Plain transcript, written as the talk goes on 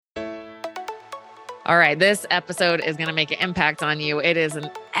All right, this episode is going to make an impact on you. It is an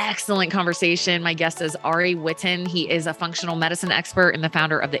excellent conversation. My guest is Ari Whitten. He is a functional medicine expert and the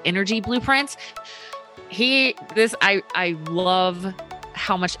founder of the Energy Blueprint. I love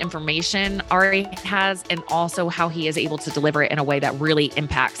how much information Ari has and also how he is able to deliver it in a way that really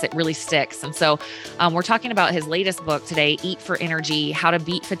impacts, it really sticks. And so we're talking about his latest book today, Eat for Energy, How to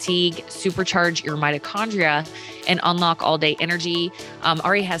Beat Fatigue, Supercharge Your Mitochondria, and Unlock All-Day Energy.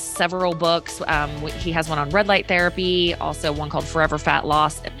 Ari has several books. He has one on red light therapy, also one called Forever Fat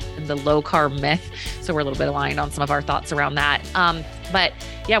Loss and the Low Carb Myth. So we're a little bit aligned on some of our thoughts around that. But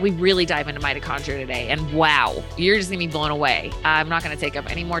yeah, we really dive into mitochondria today. And wow, you're just gonna be blown away. I'm not gonna take up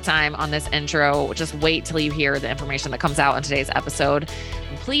any more time on this intro. Just wait till you hear the information that comes out in today's episode.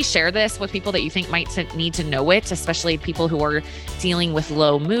 And please share this with people that you think might need to know it, especially people who are dealing with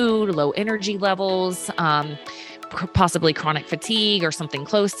low mood, low energy levels, possibly chronic fatigue or something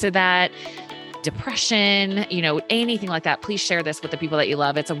close to that. Depression, anything like that. Please share this with the people that you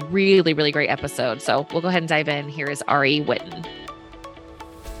love. It's a really, really great episode. So we'll go ahead and dive in. Here is Ari Whitten.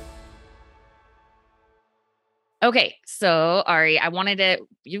 Okay, so Ari,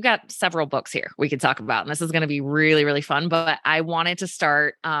 you've got several books here we could talk about, and this is going to be really, really fun, but I wanted to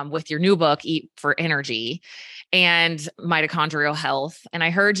start with your new book, Eat for Energy and Mitochondrial Health. And I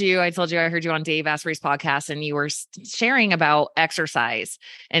heard you on Dave Asprey's podcast, and you were sharing about exercise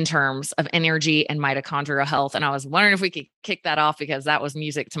in terms of energy and mitochondrial health. And I was wondering if we could kick that off because that was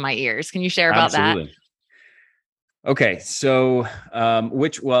music to my ears. Can you share about that? Okay. So,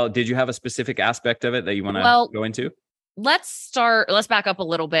 did you have a specific aspect of it that you want to go into? Let's back up a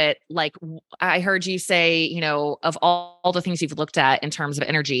little bit. Like I heard you say, of all the things you've looked at in terms of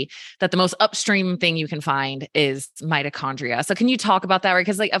energy, that the most upstream thing you can find is mitochondria. So can you talk about that? Right?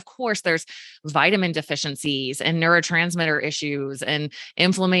 Because of course there's vitamin deficiencies and neurotransmitter issues and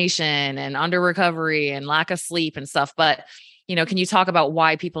inflammation and under recovery and lack of sleep and stuff. But can you talk about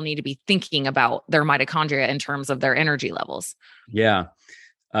why people need to be thinking about their mitochondria in terms of their energy levels? Yeah.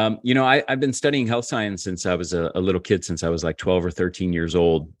 I've been studying health science since I was a little kid, since I was like 12 or 13 years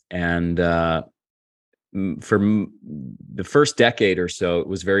old. And for the first decade or so, it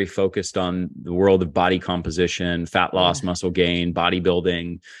was very focused on the world of body composition, fat loss, muscle gain,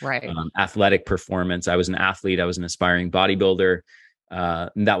 bodybuilding, athletic performance. I was an athlete. I was an aspiring bodybuilder.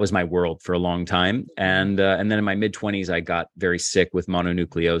 And that was my world for a long time. And then in my mid-20s, I got very sick with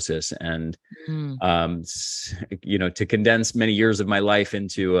mononucleosis. And, to condense many years of my life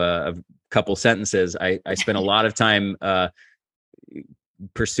into a couple sentences, I spent a lot of time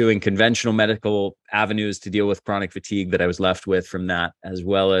pursuing conventional medical avenues to deal with chronic fatigue that I was left with from that, as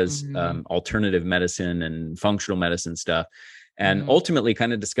well as alternative medicine and functional medicine stuff. And ultimately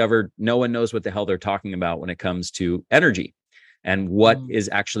kind of discovered no one knows what the hell they're talking about when it comes to energy. And what is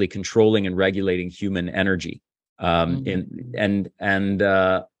actually controlling and regulating human energy. In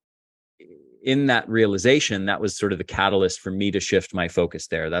that realization, that was sort of the catalyst for me to shift my focus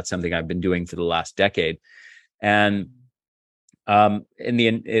there. That's something I've been doing for the last decade. And in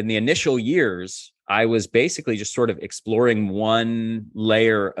the initial years, I was basically just sort of exploring one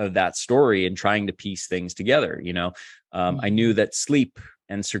layer of that story and trying to piece things together. I knew that sleep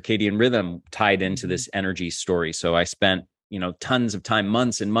and circadian rhythm tied into this energy story. So I spent tons of time,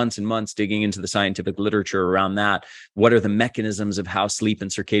 months and months and months digging into the scientific literature around that. What are the mechanisms of how sleep and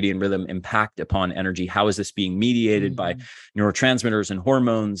circadian rhythm impact upon energy? How is this being mediated by neurotransmitters and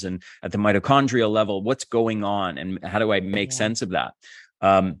hormones, and at the mitochondrial level, what's going on? And how do I make sense of that?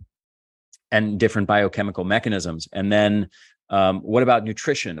 And different biochemical mechanisms. And then what about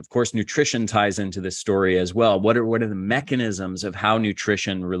nutrition? Of course, nutrition ties into this story as well. What are the mechanisms of how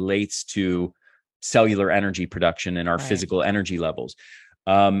nutrition relates to cellular energy production and our physical energy levels?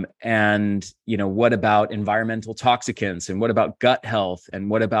 And what about environmental toxicants, and what about gut health, and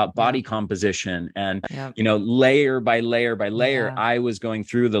what about body composition? And, layer by layer by layer, I was going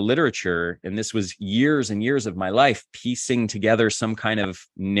through the literature, and this was years and years of my life, piecing together some kind of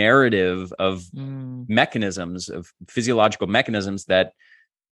narrative of mechanisms, of physiological mechanisms that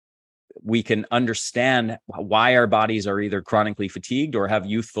we can understand why our bodies are either chronically fatigued or have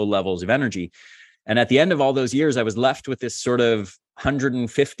youthful levels of energy. And at the end of all those years, I was left with this sort of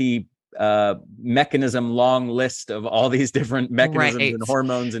 150 mechanism long list of all these different mechanisms and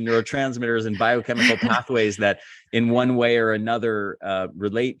hormones and neurotransmitters and biochemical pathways that in one way or another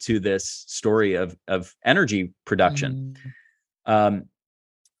relate to this story of energy production.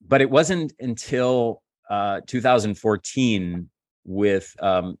 But it wasn't until 2014 with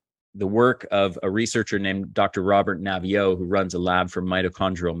the work of a researcher named Dr. Robert Naviaux, who runs a lab for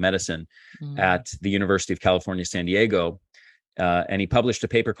mitochondrial medicine at the University of California, San Diego, And he published a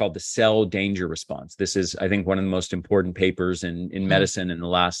paper called the cell danger response. This is, I think, one of the most important papers in medicine in the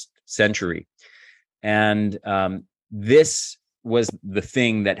last century. And this was the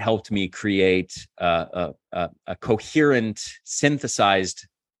thing that helped me create a coherent, synthesized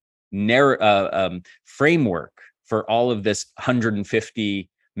framework for all of this 150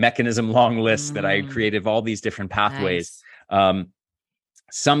 mechanism long list that I created of all these different pathways. Nice.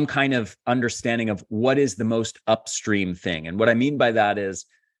 Some kind of understanding of what is the most upstream thing. And what I mean by that is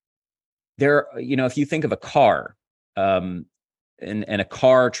if you think of a car, and a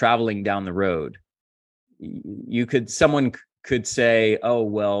car traveling down the road, someone could say, oh,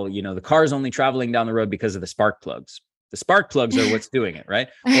 well, the car's only traveling down the road because of the spark plugs. The spark plugs are what's doing it, right?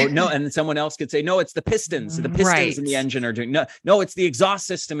 Or no, and someone else could say, no, it's the pistons. The pistons in the engine are doing no, it's the exhaust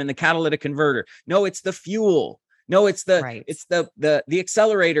system and the catalytic converter. No, it's the fuel. No, it's the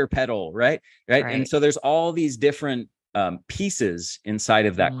accelerator pedal, right? And so there's all these different pieces inside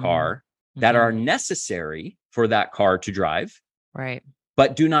of that car that are necessary for that car to drive, right?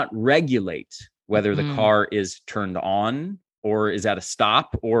 But do not regulate whether the car is turned on or is at a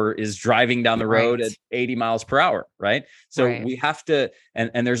stop or is driving down the road at 80 miles per hour, right? So we have to,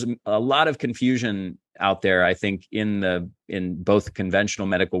 and there's a lot of confusion out there, I think, in both conventional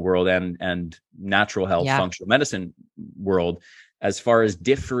medical world and natural health, functional medicine world, as far as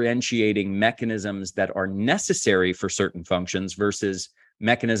differentiating mechanisms that are necessary for certain functions versus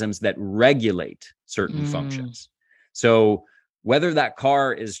mechanisms that regulate certain functions. So whether that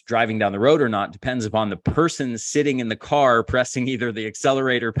car is driving down the road or not depends upon the person sitting in the car pressing either the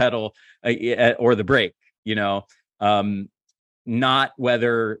accelerator pedal or the brake, not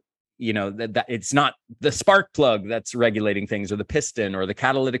whether, that it's not the spark plug that's regulating things or the piston or the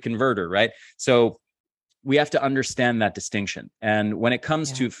catalytic converter, right? So we have to understand that distinction. And when it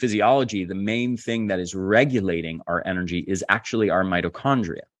comes to physiology, the main thing that is regulating our energy is actually our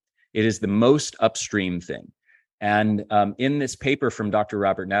mitochondria. It is the most upstream thing. And in this paper from Dr.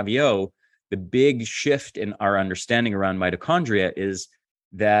 Robert Naviaux, the big shift in our understanding around mitochondria is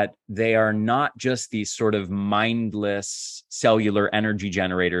that they are not just these sort of mindless cellular energy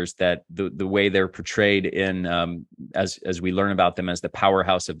generators that the way they're portrayed in as we learn about them as the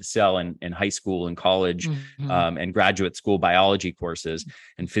powerhouse of the cell in high school and college and graduate school biology courses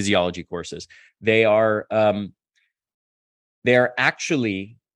and physiology courses. They are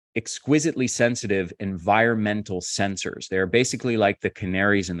actually exquisitely sensitive environmental sensors. They're basically like the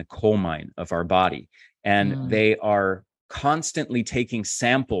canaries in the coal mine of our body. And they are constantly taking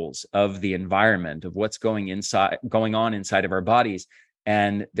samples of the environment, of what's going on inside of our bodies.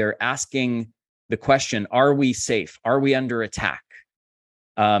 And they're asking the question, are we safe? Are we under attack?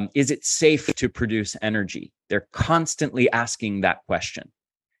 Is it safe to produce energy? They're constantly asking that question.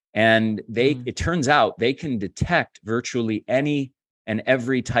 And it turns out they can detect virtually any and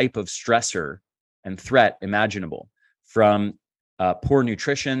every type of stressor and threat imaginable, from poor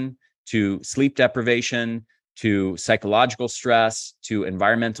nutrition to sleep deprivation to psychological stress to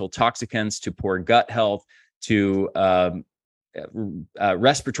environmental toxicants to poor gut health to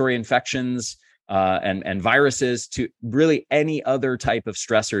respiratory infections and viruses, to really any other type of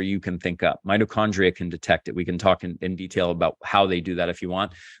stressor you can think up. Mitochondria can detect it. We can talk in detail about how they do that if you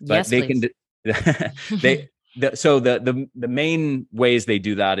want, but they can. So the main ways they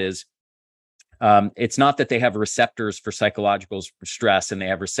do that is it's not that they have receptors for psychological stress and they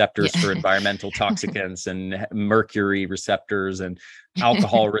have receptors for environmental toxicants and mercury receptors and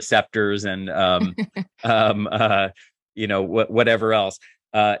alcohol receptors and whatever else.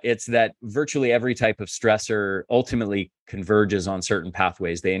 It's that virtually every type of stressor ultimately converges on certain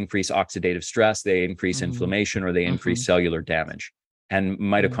pathways. They increase oxidative stress, they increase inflammation, or they increase cellular damage. And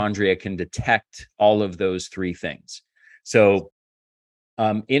mitochondria can detect all of those three things. So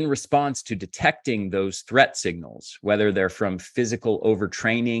in response to detecting those threat signals, whether they're from physical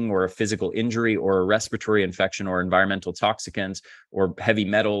overtraining or a physical injury or a respiratory infection or environmental toxicants or heavy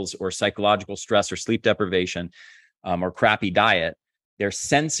metals or psychological stress or sleep deprivation or crappy diet, they're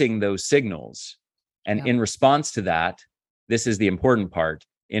sensing those signals. And in response to that, this is the important part,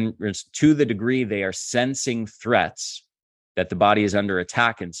 to the degree they are sensing threats that the body is under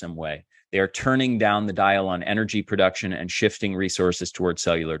attack in some way, they are turning down the dial on energy production and shifting resources towards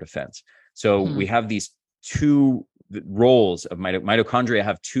cellular defense. So we have these two roles of mitochondria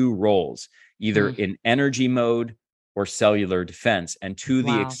have two roles, either in energy mode or cellular defense. And to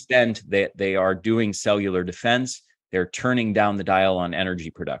the extent that they are doing cellular defense, they're turning down the dial on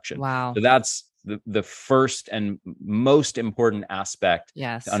energy production. So that's the first and most important aspect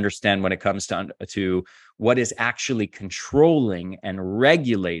to understand when it comes to what is actually controlling and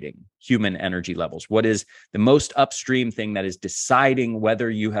regulating human energy levels. What is the most upstream thing that is deciding whether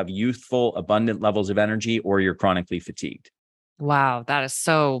you have youthful, abundant levels of energy or you're chronically fatigued. Wow, that is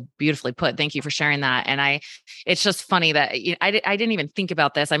so beautifully put. Thank you for sharing that. And it's just funny that I didn't even think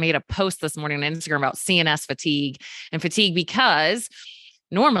about this. I made a post this morning on Instagram about CNS fatigue and fatigue because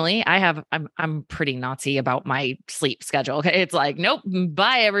normally I'm pretty Nazi about my sleep schedule. Okay. It's like, nope,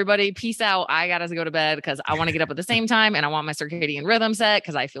 bye everybody. Peace out. I got to go to bed because I want to get up at the same time and I want my circadian rhythm set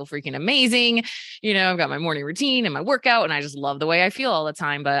because I feel freaking amazing. I've got my morning routine and my workout and I just love the way I feel all the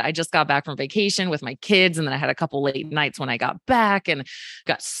time. But I just got back from vacation with my kids and then I had a couple late nights when I got back and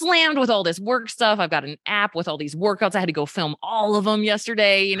got slammed with all this work stuff. I've got an app with all these workouts. I had to go film all of them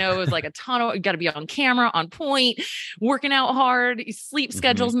yesterday. It was like a ton of, you got to be on camera, on point, working out hard, sleep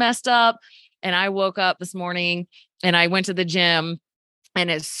schedule's messed up. And I woke up this morning and I went to the gym.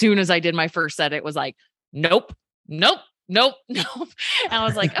 And as soon as I did my first set, it was like, nope, nope, nope, nope. And I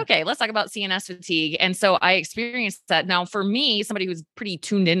was like, okay, let's talk about CNS fatigue. And so I experienced that. Now, for me, somebody who's pretty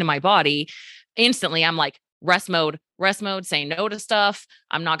tuned into my body, instantly I'm like, rest mode, saying no to stuff.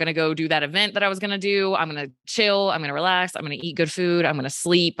 I'm not going to go do that event that I was going to do. I'm going to chill. I'm going to relax. I'm going to eat good food. I'm going to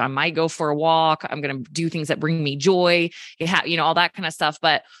sleep. I might go for a walk. I'm going to do things that bring me joy, all that kind of stuff.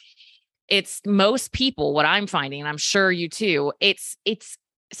 But it's most people, what I'm finding, and I'm sure you too, it's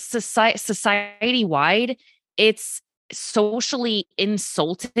society wide. It's socially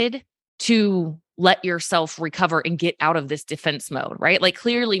insulted to let yourself recover and get out of this defense mode, right? Like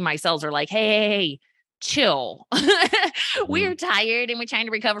clearly my cells are like, hey, chill. We're tired and we're trying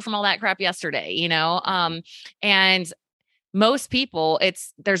to recover from all that crap yesterday, and most people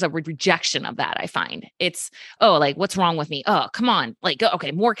there's a rejection of that. I find it's, oh, like what's wrong with me? Oh, come on. Like,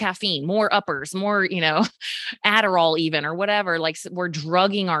 okay, more caffeine, more uppers, more, Adderall even, or whatever. Like we're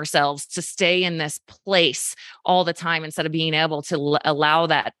drugging ourselves to stay in this place all the time instead of being able to allow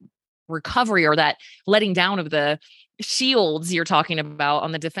that recovery or that letting down of the shields you're talking about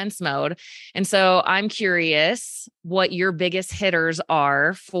on the defense mode. And so I'm curious what your biggest hitters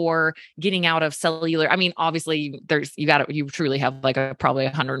are for getting out of cellular. I mean, obviously you truly have like probably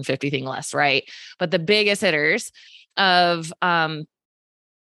 150 thing less, right? But the biggest hitters of,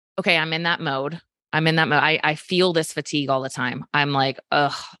 okay, I'm in that mode. I feel this fatigue all the time. I'm like,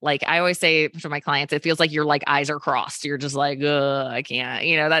 ugh, like I always say to my clients, it feels like your like eyes are crossed. You're just like, ugh, I can't,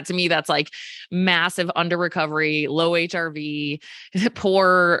 that to me, that's like massive under recovery, low HRV,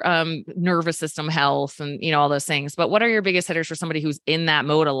 poor nervous system health and, all those things. But what are your biggest hitters for somebody who's in that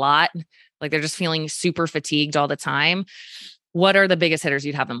mode a lot? Like they're just feeling super fatigued all the time. What are the biggest hitters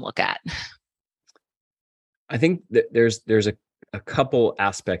you'd have them look at? I think that there's a couple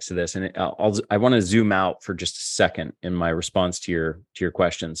aspects to this, and I want to zoom out for just a second in my response to your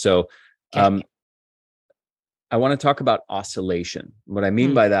question. So, okay. I want to talk about oscillation. What I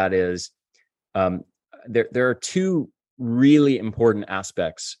mean by that is, there are two really important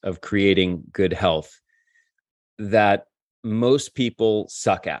aspects of creating good health that most people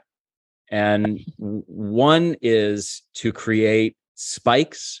suck at, and one is to create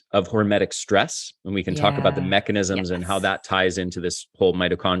spikes of hormetic stress, and we can talk about the mechanisms and how that ties into this whole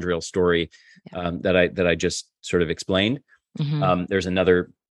mitochondrial story that I just sort of explained. There's another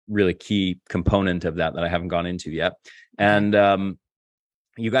really key component of that I haven't gone into yet, and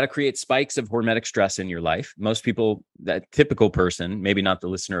you got to create spikes of hormetic stress in your life. Most people, that typical person, maybe not the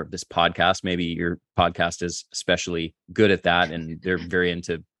listener of this podcast, maybe your podcast is especially good at that, and they're very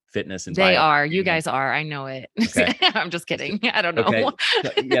into fitness and they are. You guys are. I know it. Okay. I'm just kidding. I don't know.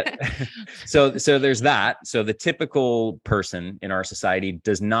 Okay. So there's that. So the typical person in our society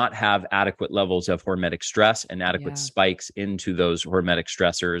does not have adequate levels of hormetic stress and adequate spikes into those hormetic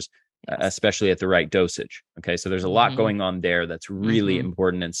stressors, especially at the right dosage. Okay. So there's a lot going on there that's really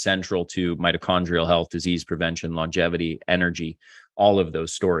important and central to mitochondrial health, disease prevention, longevity, energy, all of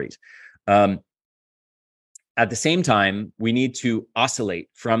those stories. At the same time, we need to oscillate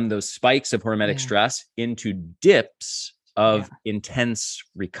from those spikes of hormetic stress into dips of intense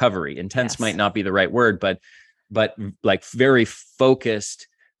recovery. Intense might not be the right word, but like very focused,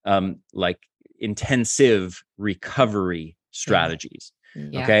 like intensive recovery strategies.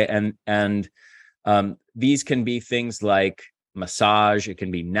 Okay. And these can be things like massage. It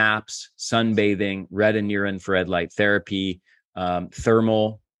can be naps, sunbathing, red and near infrared light therapy,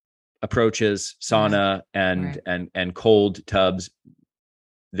 thermal approaches, sauna and cold tubs.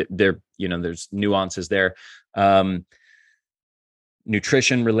 There, there's nuances there.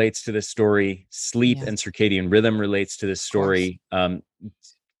 Nutrition relates to this story. Sleep and circadian rhythm relates to this story.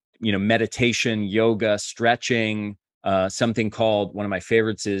 Meditation, yoga, stretching, something called, one of my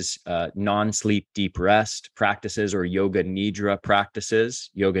favorites is non-sleep deep rest practices, or yoga nidra practices.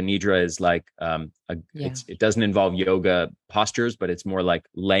 Yoga nidra is like it doesn't involve yoga postures, but it's more like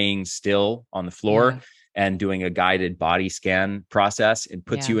laying still on the floor and doing a guided body scan process. It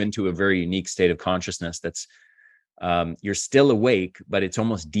puts you into a very unique state of consciousness that's you're still awake, but it's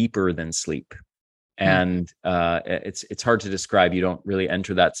almost deeper than sleep. And it's hard to describe. You don't really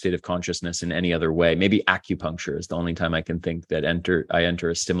enter that state of consciousness in any other way. Maybe acupuncture is the only time I can think that I enter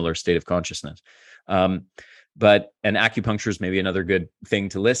a similar state of consciousness. And acupuncture is maybe another good thing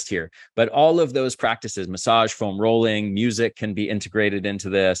to list here. But all of those practices, massage, foam rolling, music can be integrated into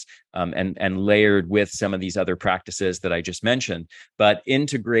this, and layered with some of these other practices that I just mentioned. But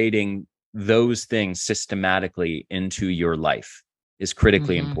integrating those things systematically into your life is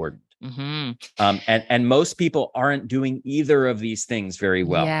critically important. And most people aren't doing either of these things very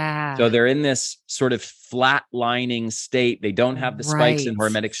well. So they're in this sort of flatlining state. They don't have the spikes in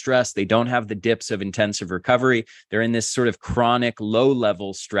hormetic stress. They don't have the dips of intensive recovery. They're in this sort of chronic low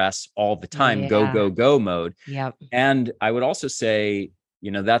level stress all the time, go mode. And I would also say,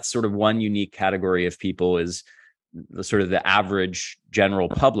 that's sort of one unique category of people is the sort of the average general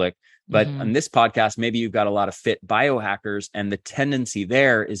public. But on this podcast, maybe you've got a lot of fit biohackers, and the tendency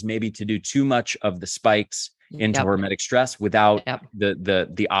there is maybe to do too much of the spikes into hormetic stress without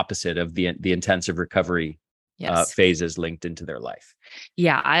the opposite of the intensive recovery phases linked into their life.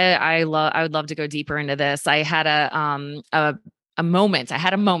 I would love to go deeper into this. I had a moment.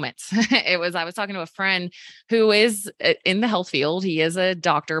 I was talking to a friend who is in the health field. He is a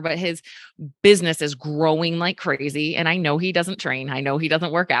doctor, but his business is growing like crazy. And I know he doesn't train. I know he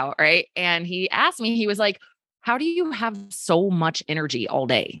doesn't work out. Right. And he asked me, he was like, how do you have so much energy all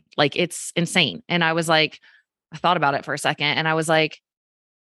day? Like, it's insane. And I was like, I thought about it for a second, and I was like,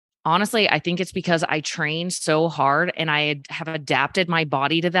 honestly, I think it's because I train so hard and I have adapted my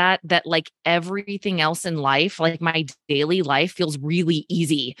body to that like everything else in life, like my daily life feels really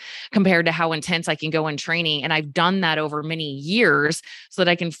easy compared to how intense I can go in training. And I've done that over many years so that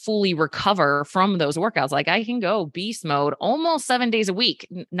I can fully recover from those workouts. Like, I can go beast mode almost 7 days a week.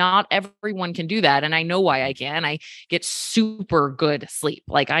 Not everyone can do that. And I know why I can. I get super good sleep.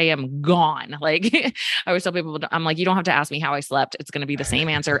 Like, I am gone. Like, I always tell people, I'm like, you don't have to ask me how I slept. It's going to be the same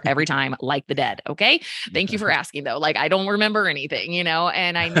answer every time, like the dead. Okay. Thank you for asking though. Like, I don't remember anything,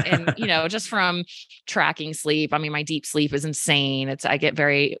 and just from tracking sleep, I mean, my deep sleep is insane.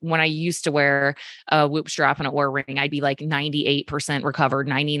 When I used to wear a Whoop strap and a Oura ring, I'd be like 98% recovered,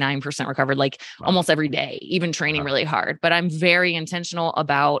 99% recovered, like almost every day, even training really hard. But I'm very intentional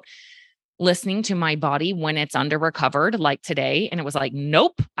about listening to my body when it's under recovered, like today. And it was like,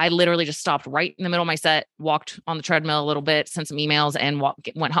 nope. I literally just stopped right in the middle of my set, walked on the treadmill a little bit, sent some emails, and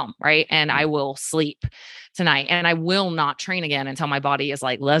went home. Right. And I will sleep tonight, and I will not train again until my body is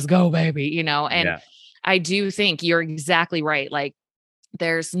like, let's go, baby. And I do think you're exactly right. Like,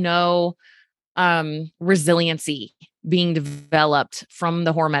 there's no resiliency being developed from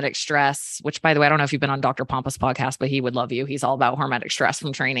the hormetic stress, which, by the way, I don't know if you've been on Dr. Pompa's podcast, but he would love you. He's all about hormetic stress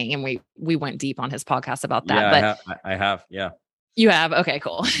from training. And we went deep on his podcast about that. Yeah, I have. Yeah. You have? Okay,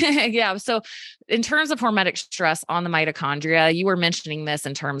 cool. Yeah. So in terms of hormetic stress on the mitochondria, you were mentioning this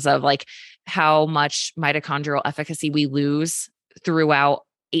in terms of like how much mitochondrial efficacy we lose throughout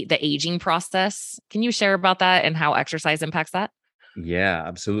the aging process. Can you share about that and how exercise impacts that? Yeah,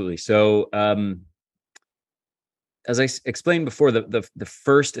 absolutely. So, as I explained before, the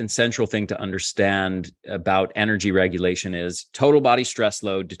first and central thing to understand about energy regulation is total body stress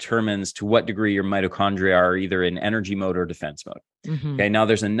load determines to what degree your mitochondria are either in energy mode or defense mode. Okay. Now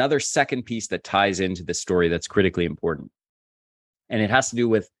there's another second piece that ties into this story that's critically important. And it has to do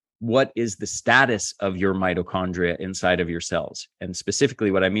with what is the status of your mitochondria inside of your cells. And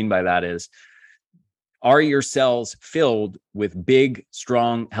specifically what I mean by that is, are your cells filled with big,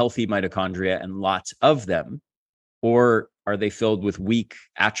 strong, healthy mitochondria and lots of them? Or are they filled with weak,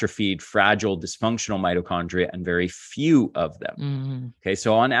 atrophied, fragile, dysfunctional mitochondria and very few of them? Okay,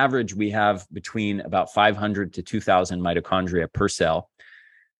 so on average, we have between about 500 to 2,000 mitochondria per cell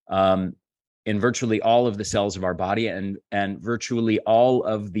in virtually all of the cells of our body, and virtually all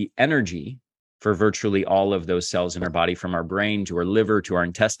of the energy for virtually all of those cells in our body, from our brain to our liver, to our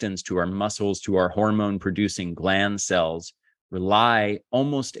intestines, to our muscles, to our hormone-producing gland cells, rely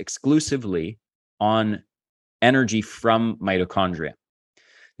almost exclusively on energy from mitochondria.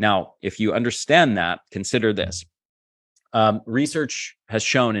 Now, if you understand that, consider this. Research has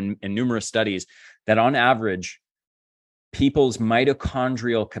shown in numerous studies that on average, people's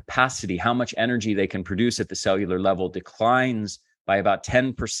mitochondrial capacity, how much energy they can produce at the cellular level, declines by about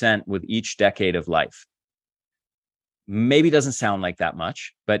 10% with each decade of life. maybe doesn't sound like that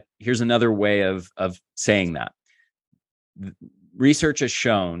much, but here's another way of saying that. Research has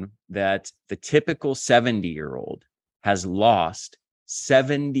shown that the typical 70-year-old has lost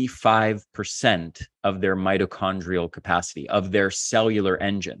 75% of their mitochondrial capacity, of their cellular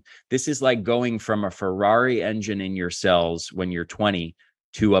engine. This is like going from a Ferrari engine in your cells when you're 20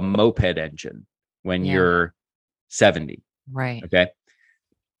 to a moped engine when you're 70. Right. Okay.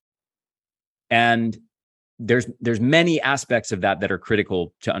 And there's many aspects of that are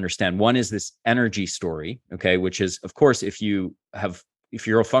critical to understand. One is this energy story, okay, which is, of course, if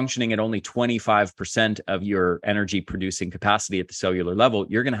you're functioning at only 25% of your energy producing capacity at the cellular level,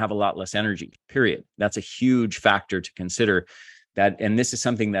 you're going to have a lot less energy, period. That's a huge factor to consider. And this is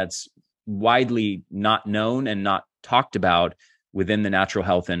something that's widely not known and not talked about within the natural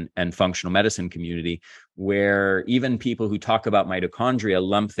health and functional medicine community, where even people who talk about mitochondria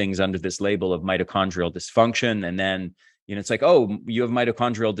lump things under this label of mitochondrial dysfunction. And then, it's like, oh, you have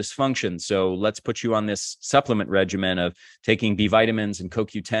mitochondrial dysfunction, so let's put you on this supplement regimen of taking B vitamins and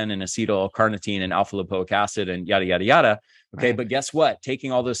CoQ10 and acetyl L-carnitine and alpha lipoic acid and yada, yada, yada. Okay. Right. But guess what?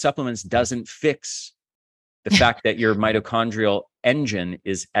 Taking all those supplements doesn't fix the fact that your mitochondrial engine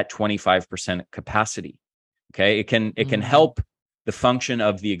is at 25% capacity. Okay. It can help the function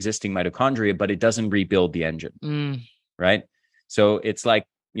of the existing mitochondria, but it doesn't rebuild the engine. Right. So it's like,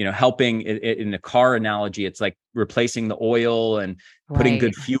 helping in a car analogy, it's like replacing the oil and putting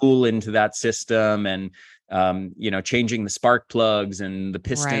good fuel into that system and, changing the spark plugs and the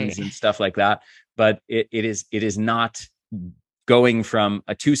pistons and stuff like that. But it is not going from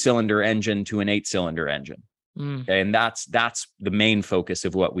a 2-cylinder engine to an 8-cylinder engine. Okay. And that's the main focus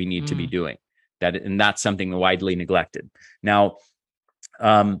of what we need to be doing. And that's something widely neglected. Now,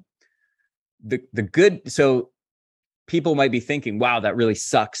 so people might be thinking, wow, that really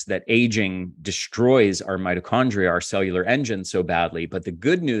sucks that aging destroys our mitochondria, our cellular engine so badly. But the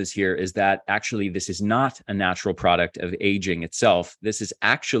good news here is that actually this is not a natural product of aging itself. This is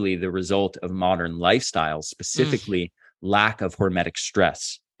actually the result of modern lifestyles, specifically lack of hormetic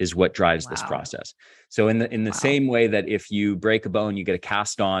stress is what drives this process. So in the same way that if you break a bone, you get a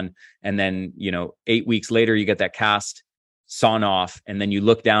cast on, and then, 8 weeks later, you get that cast sawn off, and then you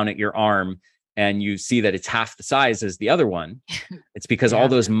look down at your arm and you see that it's half the size as the other one. It's because all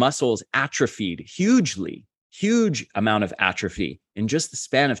those muscles atrophied huge amount of atrophy in just the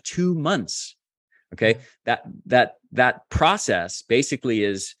span of 2 months. Okay. That process basically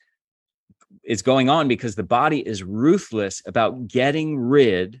is going on because the body is ruthless about getting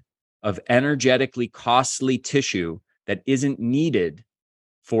rid of energetically costly tissue that isn't needed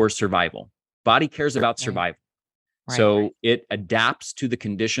for survival. Body cares about survival. So it adapts to the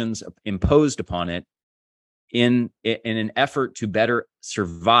conditions imposed upon it in an effort to better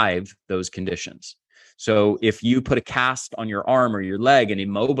survive those conditions. So if you put a cast on your arm or your leg and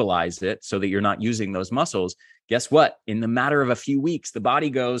immobilize it so that you're not using those muscles, guess what? In the matter of a few weeks, the body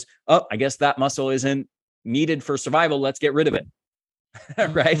goes, oh, I guess that muscle isn't needed for survival. Let's get rid of it.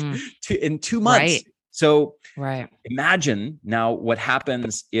 Right? In 2 months. Right. So imagine now what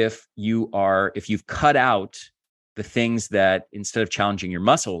happens if you've cut out the things that, instead of challenging your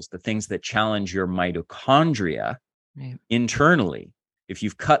muscles, the things that challenge your mitochondria internally, if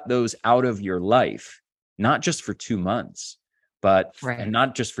you've cut those out of your life, not just for 2 months, but and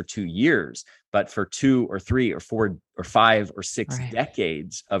not just for 2 years, but for 2 or 3 or 4 or 5 or 6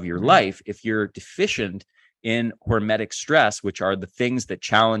 decades of your life, if you're deficient in hormetic stress, which are the things that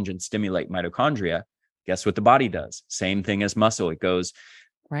challenge and stimulate mitochondria, guess what the body does? Same thing as muscle. It goes,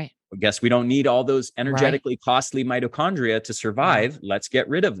 I guess we don't need all those energetically costly mitochondria to survive. Let's get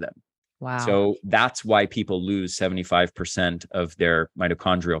rid of them. Wow. So that's why people lose 75% of their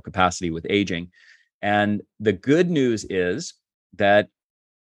mitochondrial capacity with aging. And the good news is that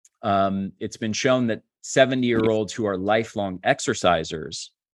it's been shown that 70-year-olds who are lifelong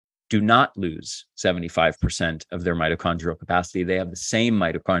exercisers do not lose 75% of their mitochondrial capacity. They have the same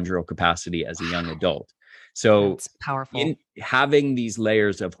mitochondrial capacity as a young adult. So that's powerful. In having these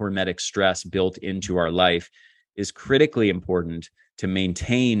layers of hormetic stress built into our life is critically important to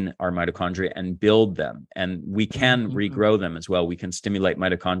maintain our mitochondria and build them. And we can regrow them as well. We can stimulate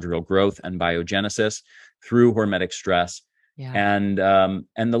mitochondrial growth and biogenesis through hormetic stress. And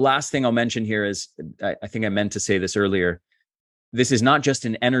the last thing I'll mention here is, I think I meant to say this earlier, this is not just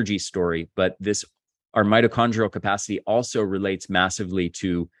an energy story, but our mitochondrial capacity also relates massively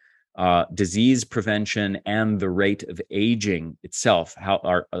to disease prevention and the rate of aging itself, how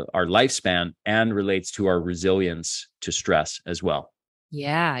our lifespan, and relates to our resilience to stress as well.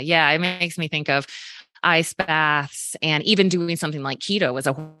 Yeah. It makes me think of ice baths and even doing something like keto as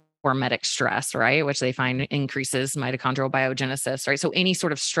a hormetic stress, right? Which they find increases mitochondrial biogenesis, right? So any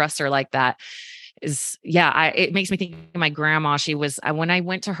sort of stressor like that is, it makes me think of my grandma. She was, when I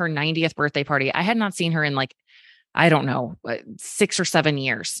went to her 90th birthday party, I had not seen her in like, I don't know, 6 or 7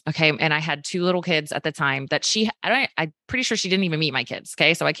 years. Okay. And I had 2 little kids at the time that I'm pretty sure she didn't even meet my kids.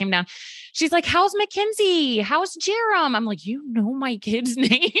 Okay. So I came down, she's like, how's Mackenzie? How's Jerem? I'm like, you know my kids'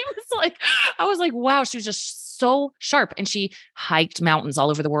 names? Like, I was like, wow. She was just so sharp. And she hiked mountains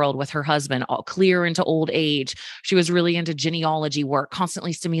all over the world with her husband, all clear into old age. She was really into genealogy work,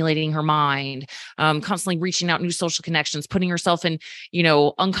 constantly stimulating her mind, constantly reaching out new social connections, putting herself in,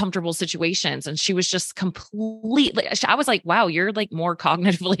 uncomfortable situations. And she was just completely, I was like, wow, you're like more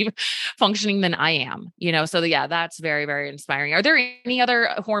cognitively functioning than I am, So yeah, that's very, very inspiring. Are there any other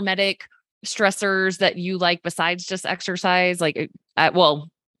hormetic stressors that you like besides just exercise? Like,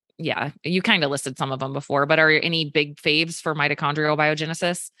 yeah, you kind of listed some of them before, but are any big faves for mitochondrial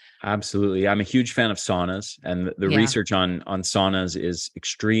biogenesis? Absolutely. I'm a huge fan of saunas, and the research on saunas is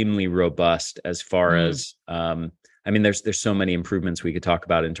extremely robust as far as, there's so many improvements we could talk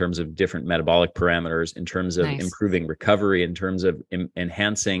about in terms of different metabolic parameters, in terms of improving recovery, in terms of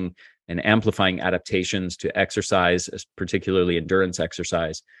enhancing and amplifying adaptations to exercise, particularly endurance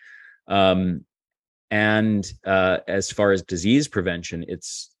exercise. And as far as disease prevention,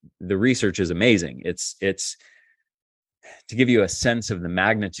 the research is amazing. It's to give you a sense of the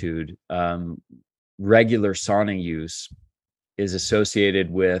magnitude. Regular sauna use is associated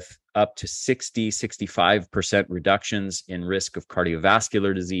with up to 65% reductions in risk of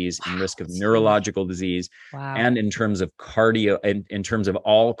cardiovascular disease, in risk of neurological disease, and in terms of in terms of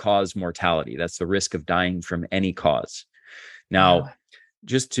all-cause mortality. That's the risk of dying from any cause. Now,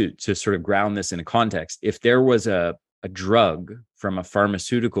 just to sort of ground this in a context, if there was a drug from a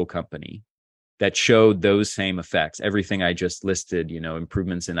pharmaceutical company that showed those same effects, everything I just listed,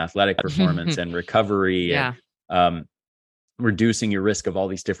 improvements in athletic performance and recovery, and reducing your risk of all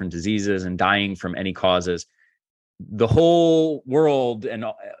these different diseases and dying from any causes, the whole world and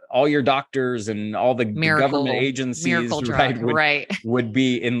all your doctors and all the government agencies would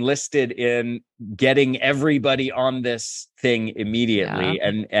be enlisted in getting everybody on this thing immediately.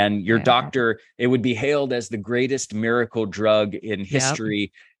 And your doctor, it would be hailed as the greatest miracle drug in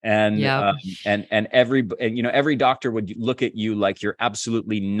history. And every doctor would look at you like you're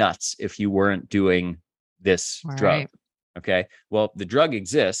absolutely nuts if you weren't doing this drug. Okay. Well, the drug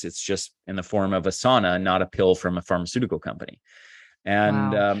exists. It's just in the form of a sauna, not a pill from a pharmaceutical company.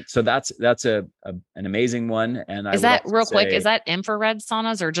 And so that's an amazing one. And is that real quick? Is that infrared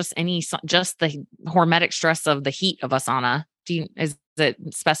saunas or just just the hormetic stress of the heat of a sauna? Is it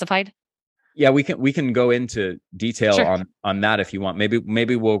specified? Yeah, we can go into detail on that if you want.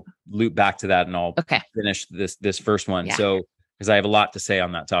 Maybe we'll loop back to that and I'll finish this first one. Yeah. So, because I have a lot to say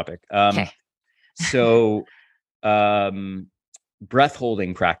on that topic. So breath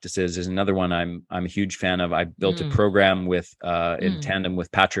holding practices is another one I'm a huge fan of. I built a program with in tandem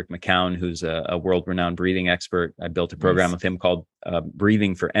with Patrick McKeown, who's a world-renowned breathing expert. I built a program with him called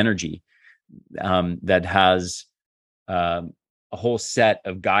Breathing for Energy, that has a whole set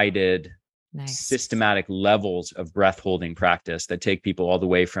of guided systematic levels of breath holding practice that take people all the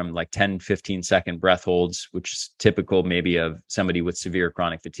way from like 10-15 second breath holds, which is typical maybe of somebody with severe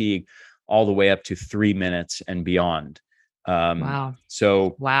chronic fatigue, all the way up to 3 minutes and beyond.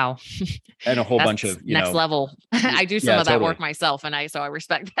 So and a whole bunch of next level. I do some of that work myself, and I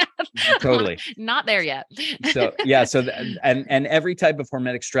respect that. Totally. Not there yet. And every type of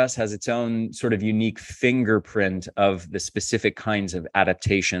hormetic stress has its own sort of unique fingerprint of the specific kinds of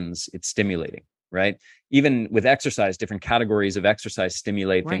adaptations it's stimulating, right? Even with exercise, different categories of exercise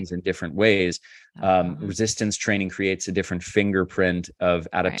stimulate things in different ways. Resistance training creates a different fingerprint of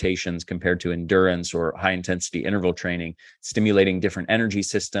adaptations compared to endurance or high intensity interval training, stimulating different energy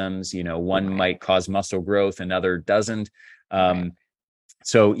systems. One might cause muscle growth, another doesn't.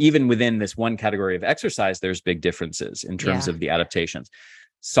 So even within this one category of exercise, there's big differences in terms of the adaptations.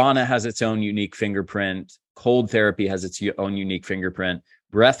 Sauna has its own unique fingerprint. Cold therapy has its own unique fingerprint.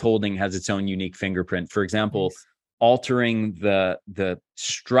 Breath holding has its own unique fingerprint. For example, altering the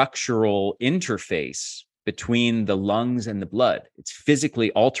structural interface between the lungs and the blood. It's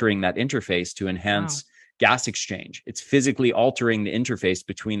physically altering that interface to enhance gas exchange. It's physically altering the interface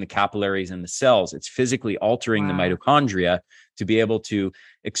between the capillaries and the cells. It's physically altering the mitochondria to be able to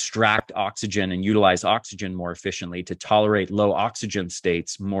extract oxygen and utilize oxygen more efficiently, to tolerate low oxygen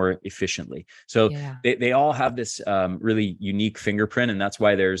states more efficiently. So they all have this really unique fingerprint, and that's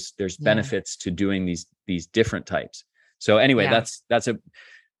why there's benefits to doing these different types. So anyway, that's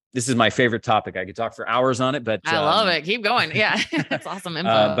this is my favorite topic. I could talk for hours on it, but I love it. Keep going. Yeah. It's awesome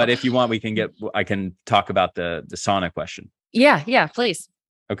info. But if you want, I can talk about the sauna question. Yeah. Yeah, please.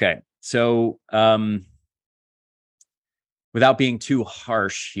 Okay. So, without being too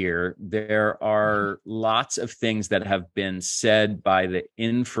harsh here, there are lots of things that have been said by the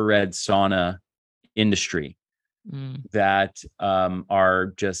infrared sauna industry that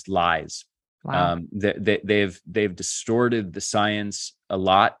are just lies. Wow. They've distorted the science a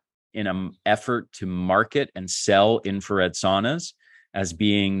lot in an effort to market and sell infrared saunas as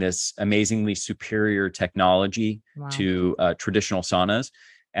being this amazingly superior technology to traditional saunas,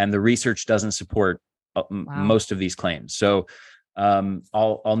 and the research doesn't support most of these claims. So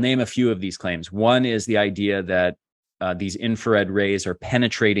I'll name a few of these claims. One is the idea that these infrared rays are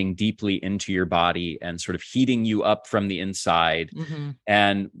penetrating deeply into your body and sort of heating you up from the inside.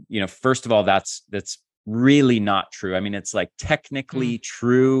 And, first of all, that's really not true. I mean, it's like technically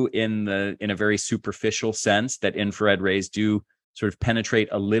true in a very superficial sense that infrared rays do sort of penetrate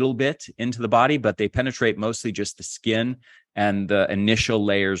a little bit into the body, but they penetrate mostly just the skin and the initial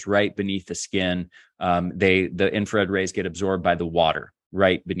layers right beneath the skin. The infrared rays get absorbed by the water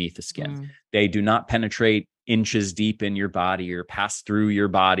right beneath the skin. They do not penetrate inches deep in your body or pass through your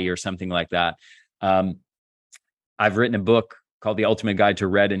body or something like that. I've written a book called The Ultimate Guide to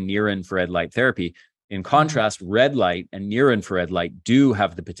Red and Near Infrared Light Therapy. In contrast, red light and near infrared light do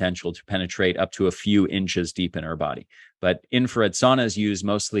have the potential to penetrate up to a few inches deep in our body. But infrared saunas use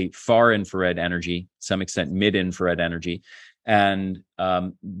mostly far infrared energy, some extent mid-infrared energy. And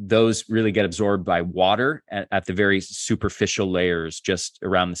those really get absorbed by water at the very superficial layers just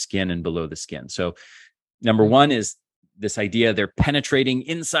around the skin and below the skin. So number one is this idea they're penetrating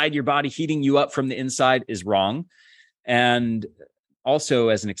inside your body, heating you up from the inside is wrong. And also,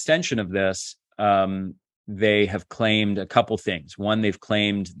 as an extension of this, they have claimed a couple things. One, they've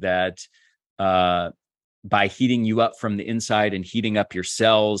claimed that by heating you up from the inside and heating up your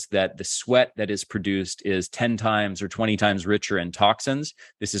cells, that the sweat that is produced is 10 times or 20 times richer in toxins.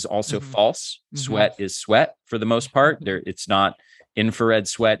 This is also false. Sweat is sweat for the most part. It's not. Infrared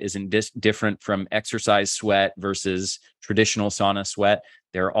sweat isn't different from exercise sweat versus traditional sauna sweat.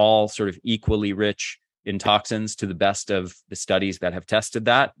 They're all sort of equally rich in toxins to the best of the studies that have tested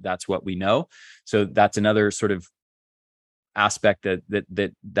that. That's what we know. So that's another sort of aspect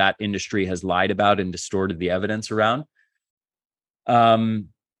that industry has lied about and distorted the evidence around, and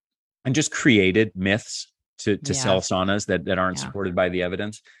just created myths to sell saunas that aren't supported by the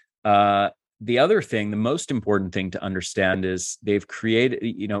evidence. The other thing, the most important thing to understand is they've created,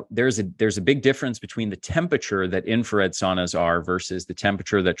 there's a big difference between the temperature that infrared saunas are versus the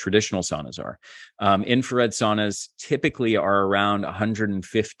temperature that traditional saunas are. Infrared saunas typically are around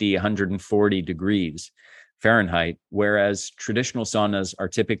 150, 140 degrees Fahrenheit, whereas traditional saunas are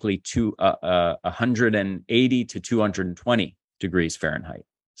typically 180 to 220 degrees Fahrenheit.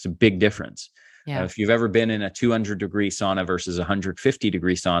 It's a big difference. If you've ever been in a 200-degree sauna versus a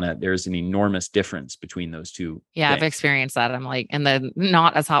 150-degree sauna, there's an enormous difference between those two. Yeah, things. I've experienced that. I'm like, and the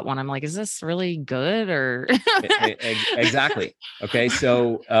not as hot one, I'm like, is this really good or? Exactly. Okay.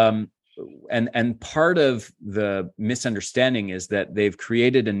 So, and part of the misunderstanding is that they've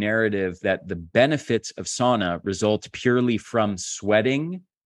created a narrative that the benefits of sauna result purely from sweating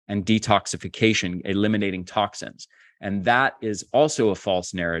and detoxification, eliminating toxins. And that is also a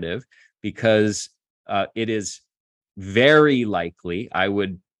false narrative, because it is very likely, I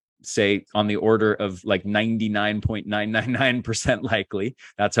would say on the order of like 99.999% likely,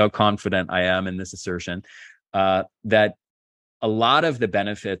 that's how confident I am in this assertion, that a lot of the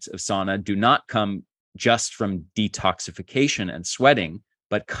benefits of sauna do not come just from detoxification and sweating,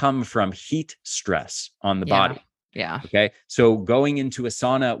 but come from heat stress on the body. Yeah. Okay. So going into a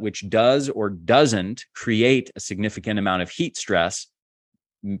sauna, which does or doesn't create a significant amount of heat stress,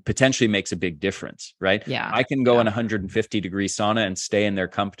 potentially makes a big difference, right? Yeah. I can go in 150-degree sauna and stay in there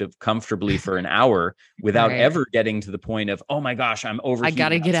comfortably for an hour without ever getting to the point of, oh my gosh, I'm overheating. I got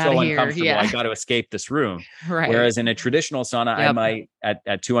to get out of here. I got to escape this room. Right. Whereas in a traditional sauna, I might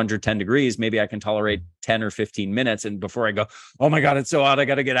at 210 degrees, maybe I can tolerate 10 or 15 minutes. And before I go, oh my God, it's so hot, I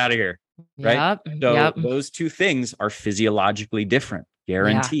got to get out of here. Right. So those two things are physiologically different.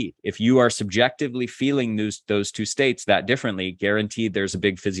 Guaranteed. If you are subjectively feeling those two states that differently, guaranteed there's a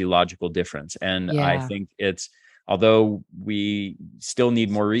big physiological difference. And I think although we still need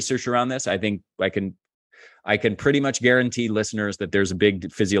more research around this, I think I can I can pretty much guarantee listeners that there's a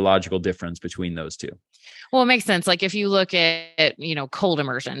big physiological difference between those two. Well, it makes sense. Like if you look at, cold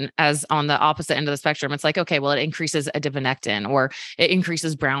immersion as on the opposite end of the spectrum, it's like, okay, well, it increases adiponectin or it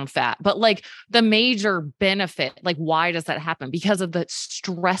increases brown fat. But like the major benefit, like why does that happen? Because of the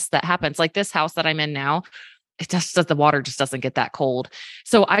stress that happens. Like this house that I'm in now, the water just doesn't get that cold.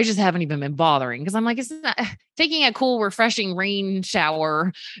 So I just haven't even been bothering because I'm like, it's not taking a cool, refreshing rain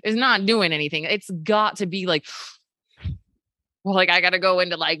shower is not doing anything. It's got to be like, well, like I got to go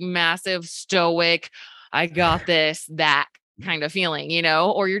into like massive stoic, I got this, that kind of feeling,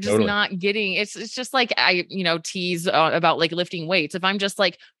 or you're just not getting, it's just like I, tease about like lifting weights. If I'm just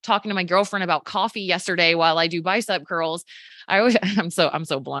like talking to my girlfriend about coffee yesterday while I do bicep curls, I'm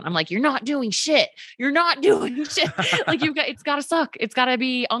so blunt. I'm like, you're not doing shit. You're not doing shit. Like it's got to suck. It's got to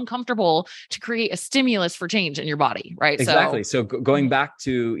be uncomfortable to create a stimulus for change in your body. Right. Exactly. So going back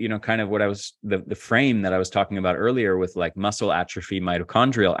to, kind of what I was, the frame that I was talking about earlier with like muscle atrophy,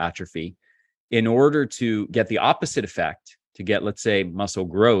 mitochondrial atrophy, in order to get the opposite effect, to get, let's say, muscle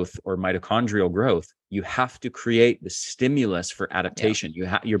growth or mitochondrial growth, you have to create the stimulus for adaptation.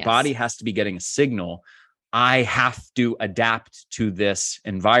 Your body has to be getting a signal. I have to adapt to this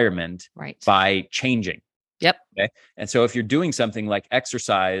environment by changing. Yep. Okay. And so if you're doing something like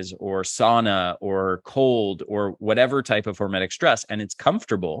exercise or sauna or cold or whatever type of hormetic stress, and it's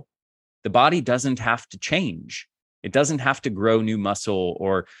comfortable, the body doesn't have to change. It doesn't have to grow new muscle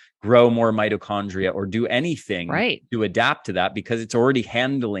or grow more mitochondria or do anything to adapt to that because it's already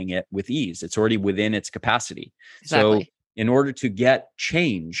handling it with ease. It's already within its capacity. Exactly. So in order to get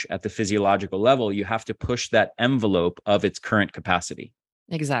change at the physiological level, you have to push that envelope of its current capacity.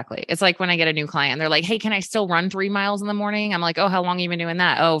 Exactly. It's like when I get a new client, they're like, hey, can I still run 3 miles in the morning? I'm like, oh, how long have you been doing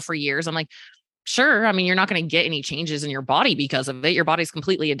that? Oh, for years. I'm like, sure. I mean, you're not going to get any changes in your body because of it. Your body's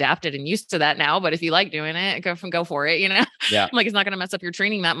completely adapted and used to that now. But if you like doing it, go for it. Yeah. Like it's not going to mess up your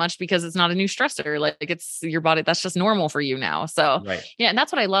training that much because it's not a new stressor. Like it's your body. That's just normal for you now. So yeah. And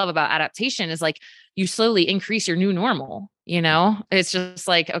that's what I love about adaptation is like you slowly increase your new normal. It's just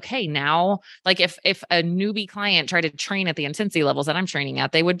like, okay, now, like if a newbie client tried to train at the intensity levels that I'm training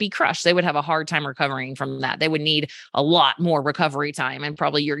at, they would be crushed. They would have a hard time recovering from that. They would need a lot more recovery time and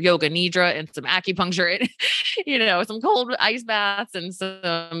probably your yoga nidra and some acupuncture, some cold ice baths and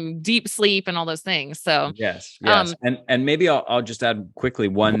some deep sleep and all those things. So yes. And maybe I'll just add quickly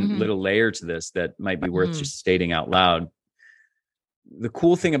one little layer to this that might be worth just stating out loud. The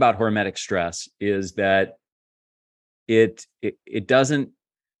cool thing about hormetic stress is that it doesn't,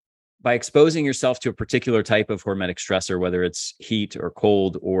 by exposing yourself to a particular type of hormetic stressor, whether it's heat or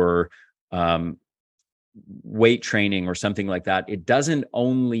cold or weight training or something like that, it doesn't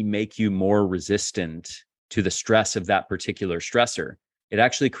only make you more resistant to the stress of that particular stressor. It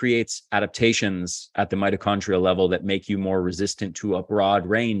actually creates adaptations at the mitochondrial level that make you more resistant to a broad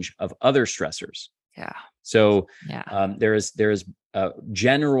range of other stressors. Yeah. So there is a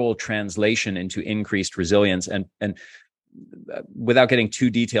general translation into increased resilience, and without getting too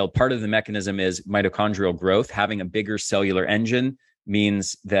detailed, part of the mechanism is mitochondrial growth. Having a bigger cellular engine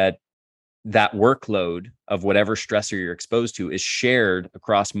means that workload of whatever stressor you're exposed to is shared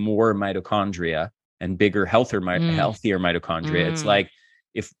across more mitochondria and bigger, healthier mitochondria. It's like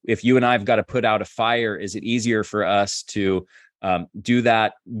if you and I have got to put out a fire, is it easier for us to do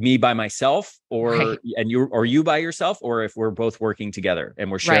that me by myself or you by yourself, or if we're both working together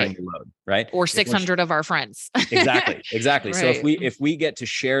and we're sharing the load, right? Or 600 of our friends. Exactly. Right. So if we get to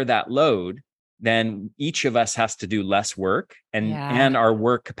share that load, then each of us has to do less work and our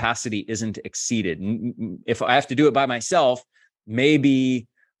work capacity isn't exceeded. If I have to do it by myself, maybe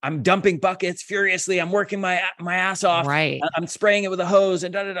I'm dumping buckets furiously. I'm working my ass off. Right. I'm spraying it with a hose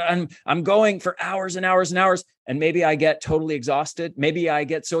and I'm going for hours and hours and hours. And maybe I get totally exhausted. Maybe I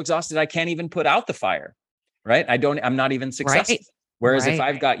get so exhausted, I can't even put out the fire. Right. I'm not even successful. Right. Whereas if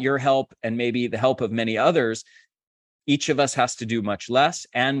I've got your help and maybe the help of many others, each of us has to do much less.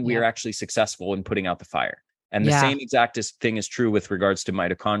 And we're actually successful in putting out the fire. And the same exact thing is true with regards to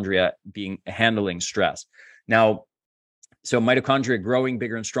mitochondria handling stress. Now, so mitochondria growing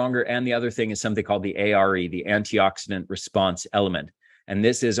bigger and stronger. And the other thing is something called the ARE, the antioxidant response element. And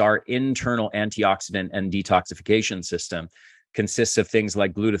this is our internal antioxidant and detoxification system. Consists of things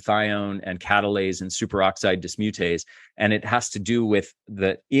like glutathione and catalase and superoxide dismutase. And it has to do with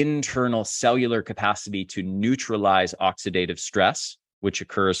the internal cellular capacity to neutralize oxidative stress, which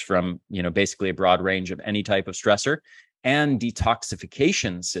occurs from, basically a broad range of any type of stressor, and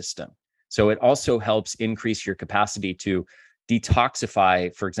detoxification system. So it also helps increase your capacity to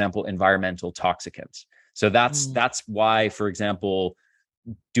detoxify, for example, environmental toxicants. So that's why, for example,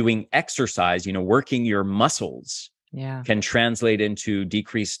 doing exercise, working your muscles can translate into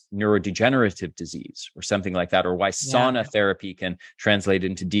decreased neurodegenerative disease or something like that, or why sauna therapy can translate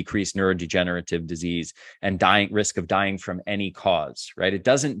into decreased neurodegenerative disease and risk of dying from any cause, right? It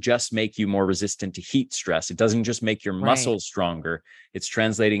doesn't just make you more resistant to heat stress. It doesn't just make your muscles stronger. It's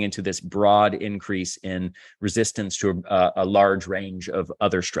translating into this broad increase in resistance to a large range of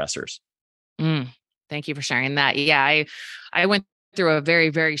other stressors. Thank you for sharing that. Yeah, I went through a very,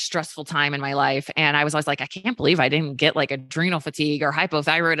 very stressful time in my life. And I was always like, I can't believe I didn't get like adrenal fatigue or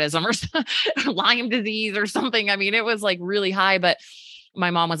hypothyroidism or Lyme disease or something. I mean, it was like really high, but my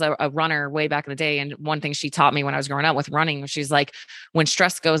mom was a runner way back in the day. And one thing she taught me when I was growing up with running, she's like, when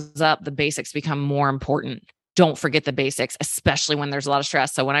stress goes up, the basics become more important. Don't forget the basics, especially when there's a lot of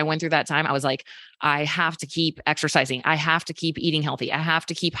stress. So when I went through that time, I was like, I have to keep exercising. I have to keep eating healthy. I have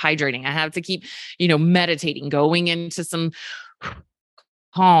to keep hydrating. I have to keep, meditating, going into some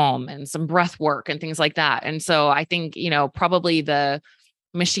calm and some breath work and things like that. And so I think, probably the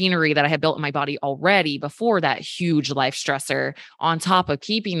machinery that I had built in my body already before that huge life stressor, on top of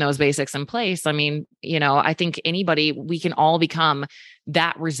keeping those basics in place. I mean, I think we can all become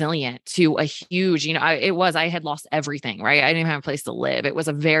that resilient to a huge, I had lost everything, right? I didn't even have a place to live. It was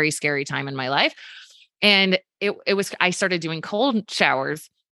a very scary time in my life. And I started doing cold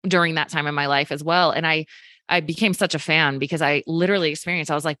showers during that time in my life as well. And I became such a fan because I literally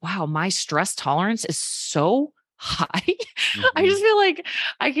experienced, I was like, wow, my stress tolerance is so high. I just feel like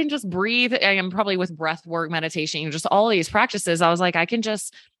I can just breathe. I am probably with breath work, meditation, just all these practices. I was like, I can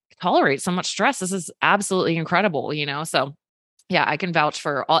just tolerate so much stress. This is absolutely incredible, So yeah, I can vouch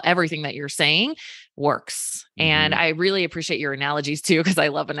for everything that you're saying works. And I really appreciate your analogies too, because I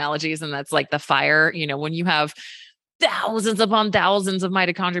love analogies. And that's like the fire, when you have thousands upon thousands of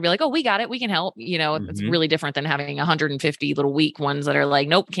mitochondria, be like, oh, we got it. We can help. It's really different than having 150 little weak ones that are like,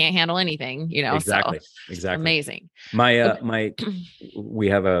 nope, can't handle anything, Exactly. So, exactly. Amazing. We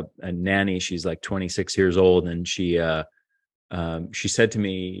have a nanny. She's like 26 years old. And she said to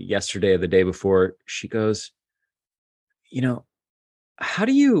me yesterday or the day before, she goes, how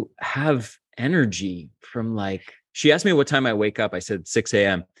do you have energy from she asked me what time I wake up. I said 6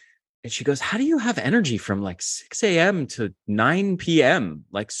 a.m. And she goes, how do you have energy from 6 a.m. to 9 p.m.?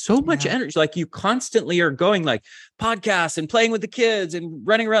 So much energy. You constantly are going podcasts and playing with the kids and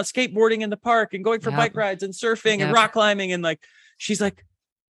running around skateboarding in the park and going for bike rides and surfing and rock climbing. And she's like,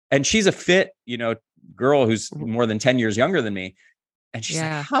 and she's a fit, girl who's more than 10 years younger than me. And she's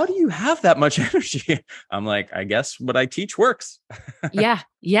like, how do you have that much energy? I'm like, I guess what I teach works. Yeah,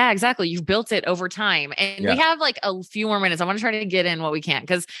 exactly. You've built it over time. And we have a few more minutes. I want to try to get in what we can,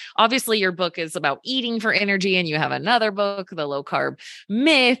 because obviously your book is about eating for energy, and you have another book, The Low Carb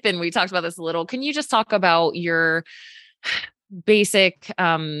Myth. And we talked about this a little. Can you just talk about your basic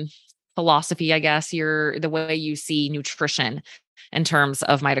philosophy, I guess, the way you see nutrition in terms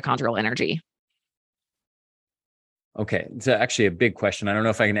of mitochondrial energy? Okay. It's actually a big question. I don't know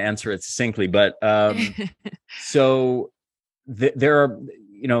if I can answer it succinctly, but so there are,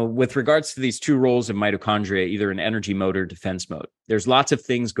 with regards to these two roles of mitochondria, either in energy mode or defense mode, there's lots of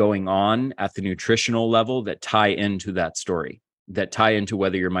things going on at the nutritional level that tie into that story, that tie into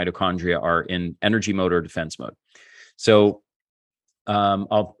whether your mitochondria are in energy mode or defense mode. So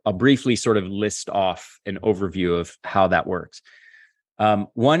I'll briefly sort of list off an overview of how that works.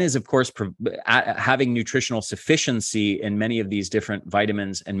 One is, of course, having nutritional sufficiency in many of these different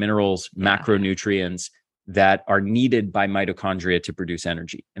vitamins and minerals, macronutrients that are needed by mitochondria to produce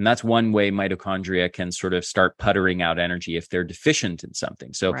energy. And that's one way mitochondria can sort of start puttering out energy if they're deficient in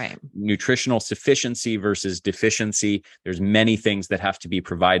something. So nutritional sufficiency versus deficiency, there's many things that have to be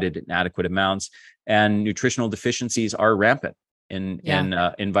provided in adequate amounts. And nutritional deficiencies are rampant in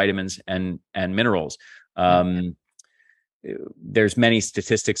vitamins and minerals. There's many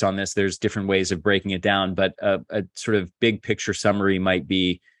statistics on this. There's different ways of breaking it down, but a sort of big picture summary might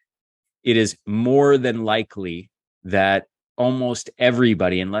be, it is more than likely that almost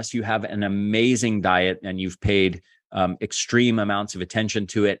everybody, unless you have an amazing diet and you've paid extreme amounts of attention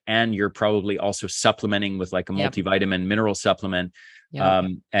to it, and you're probably also supplementing with a multivitamin mineral supplement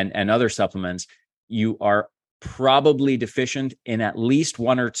and other supplements, you are probably deficient in at least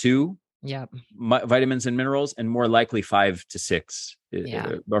one or two vitamins and minerals, and more likely 5 to 6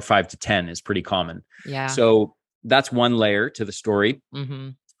 or 5 to 10 is pretty common. So that's one layer to the story.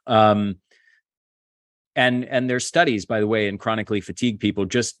 And there's studies, by the way, in chronically fatigued people,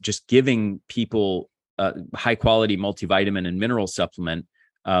 just giving people high quality multivitamin and mineral supplement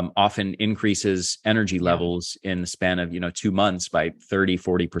often increases energy levels in the span of 2 months by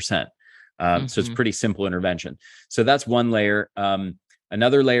 30-40%. So it's pretty simple intervention. So that's one layer.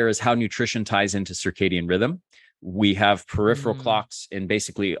 Another layer is how nutrition ties into circadian rhythm. We have peripheral clocks in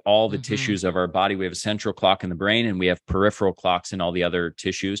basically all the tissues of our body. We have a central clock in the brain, and we have peripheral clocks in all the other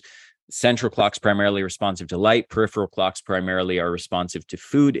tissues. Central clocks primarily responsive to light. Peripheral clocks primarily are responsive to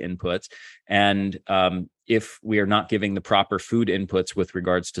food inputs. And if we are not giving the proper food inputs with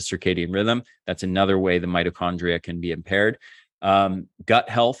regards to circadian rhythm, that's another way the mitochondria can be impaired. Gut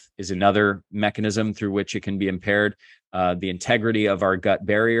health is another mechanism through which it can be impaired. The integrity of our gut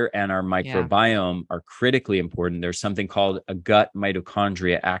barrier and our microbiome are critically important. There's something called a gut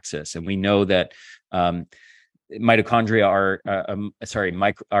mitochondria axis. And we know that mitochondria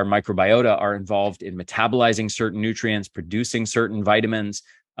our microbiota are involved in metabolizing certain nutrients, producing certain vitamins,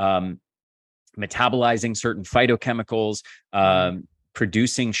 metabolizing certain phytochemicals,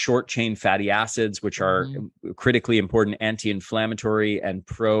 producing short chain fatty acids, which are critically important anti-inflammatory and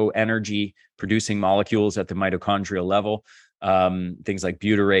pro-energy producing molecules at the mitochondrial level, things like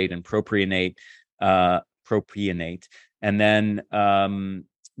butyrate and propionate. And then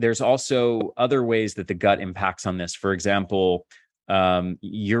there's also other ways that the gut impacts on this. For example,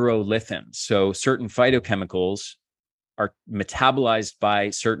 urolithin. So certain phytochemicals are metabolized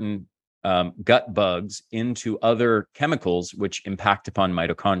by certain gut bugs into other chemicals which impact upon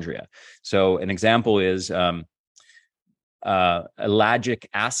mitochondria. So an example is ellagic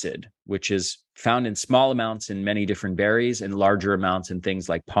acid, which is found in small amounts in many different berries and larger amounts in things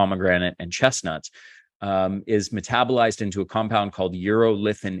like pomegranate and chestnuts, is metabolized into a compound called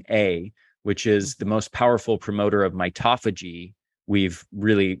urolithin A, which is the most powerful promoter of mitophagy we've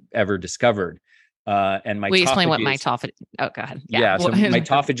really ever discovered. And mitophagy. Will you explain what mitophagy? Oh, go ahead. Yeah. So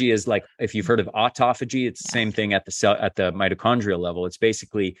mitophagy is like, if you've heard of autophagy, it's the same thing at the cell, at the mitochondrial level. It's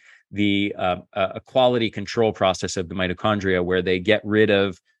basically the a quality control process of the mitochondria, where they get rid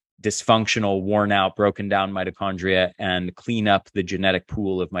of dysfunctional, worn out, broken down mitochondria and clean up the genetic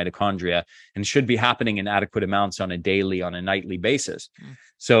pool of mitochondria, and should be happening in adequate amounts on a daily, on a nightly basis.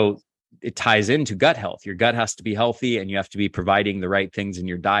 So it ties into gut health. Your gut has to be healthy, and you have to be providing the right things in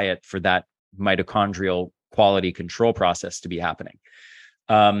your diet for that mitochondrial quality control process to be happening.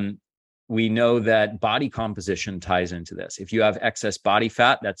 We know that body composition ties into this. If you have excess body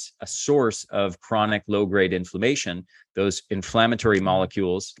fat, that's a source of chronic low-grade inflammation. Those inflammatory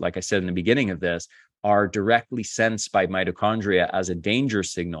molecules, like I said in the beginning of this, are directly sensed by mitochondria as a danger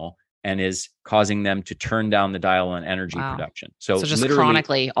signal and is causing them to turn down the dial on energy production. So just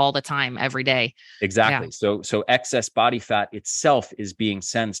chronically all the time, every day. Exactly. Yeah. So excess body fat itself is being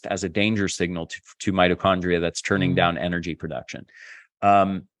sensed as a danger signal to mitochondria that's turning down energy production.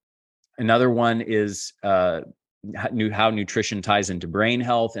 Another one is how nutrition ties into brain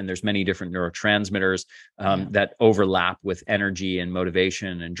health. And there's many different neurotransmitters that overlap with energy and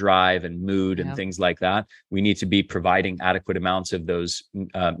motivation and drive and mood and things like that. We need to be providing adequate amounts of those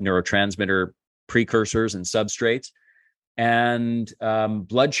neurotransmitter precursors and substrates. And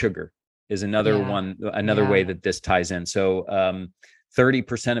blood sugar is another way that this ties in. So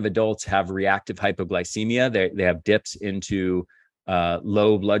 30% of adults have reactive hypoglycemia. They have dips into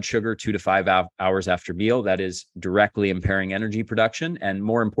low blood sugar 2 to 5 hours after meal. That is directly impairing energy production. And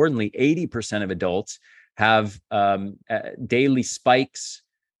more importantly, 80% of adults have daily spikes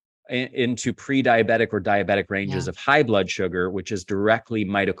into pre-diabetic or diabetic ranges of high blood sugar, which is directly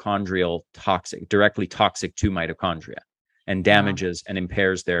mitochondrial toxic, directly toxic to mitochondria, and damages and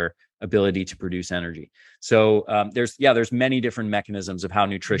impairs their ability to produce energy. So there's many different mechanisms of how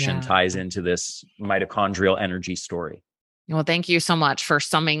nutrition ties into this mitochondrial energy story. Well, thank you so much for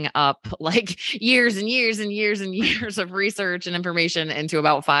summing up like years and years and years and years of research and information into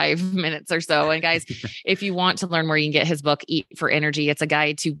about 5 minutes or so. And guys, if you want to learn more, you can get his book, Eat for Energy. It's a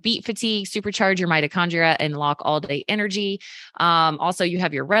guide to beat fatigue, supercharge your mitochondria, and lock all day energy. Also, you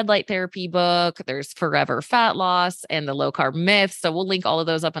have your red light therapy book. There's Forever Fat Loss and the Low Carb Myth. So we'll link all of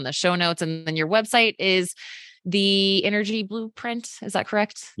those up in the show notes. And then your website is the Energy Blueprint. Is that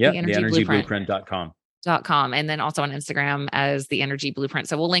correct? Yeah, theenergyblueprint.com. And then also on Instagram as the Energy Blueprint.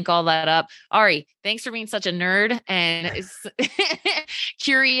 So we'll link all that up. Ari, thanks for being such a nerd and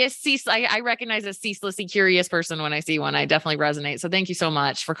curious. I recognize a ceaselessly curious person when I see one. I definitely resonate. So thank you so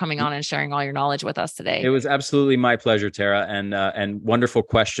much for coming on and sharing all your knowledge with us today. It was absolutely my pleasure, Tara, and wonderful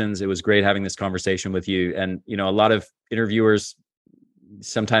questions. It was great having this conversation with you. And, a lot of interviewers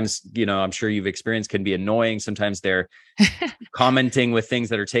sometimes, I'm sure you've experienced, can be annoying. Sometimes they're commenting with things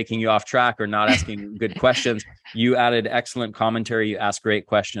that are taking you off track or not asking good questions. You added excellent commentary. You asked great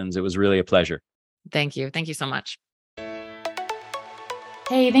questions. It was really a pleasure. Thank you. Thank you so much.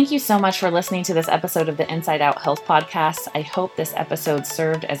 Hey, thank you so much for listening to this episode of the Inside Out Health Podcast. I hope this episode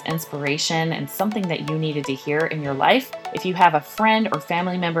served as inspiration and something that you needed to hear in your life. If you have a friend or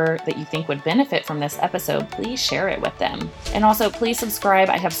family member that you think would benefit from this episode, please share it with them. And also, please subscribe.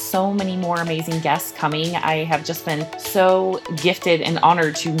 I have so many more amazing guests coming. I have just been so gifted and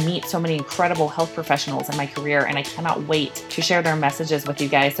honored to meet so many incredible health professionals in my career, and I cannot wait to share their messages with you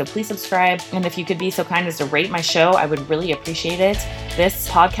guys. So please subscribe. And if you could be so kind as to rate my show, I would really appreciate it. This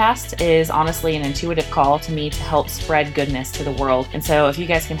podcast is honestly an intuitive call to me to help spread goodness to the world. And so if you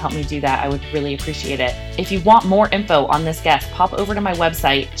guys can help me do that, I would really appreciate it. If you want more info on this guest, pop over to my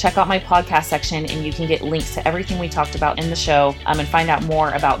website, check out my podcast section, and you can get links to everything we talked about in the show and find out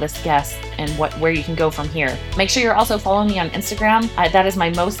more about this guest and where you can go from here. Make sure you're also following me on Instagram. That is my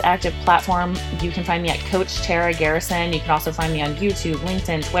most active platform. You can find me at Coach Tara Garrison. You can also find me on YouTube,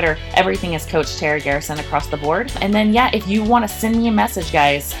 LinkedIn, Twitter. Everything is Coach Tara Garrison across the board. And then, if you want to send me a message,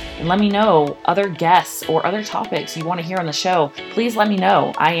 guys, and let me know other guests or other topics you want to hear on the show, please let me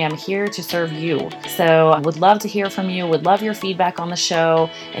know. I am here to serve you. So I would love to hear from you, would love your feedback on the show.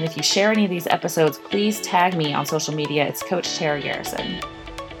 And if you share any of these episodes, please tag me on social media. It's Coach Tara Garrison.